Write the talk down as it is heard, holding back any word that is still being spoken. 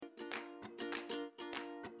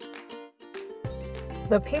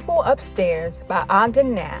The People Upstairs by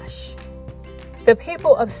Ogden, Nash. The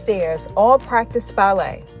people upstairs all practice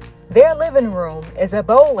ballet. Their living room is a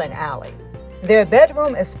bowling alley. Their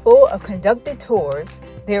bedroom is full of conducted tours.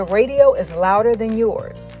 Their radio is louder than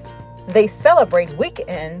yours. They celebrate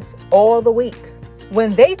weekends all the week.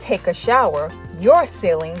 When they take a shower, your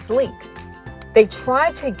ceilings leak. They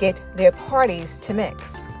try to get their parties to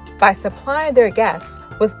mix by supplying their guests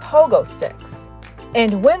with pogo sticks.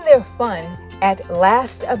 And when their fun at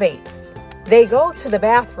last abates, they go to the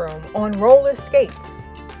bathroom on roller skates.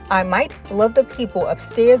 I might love the people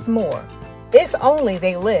upstairs more if only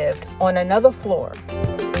they lived on another floor.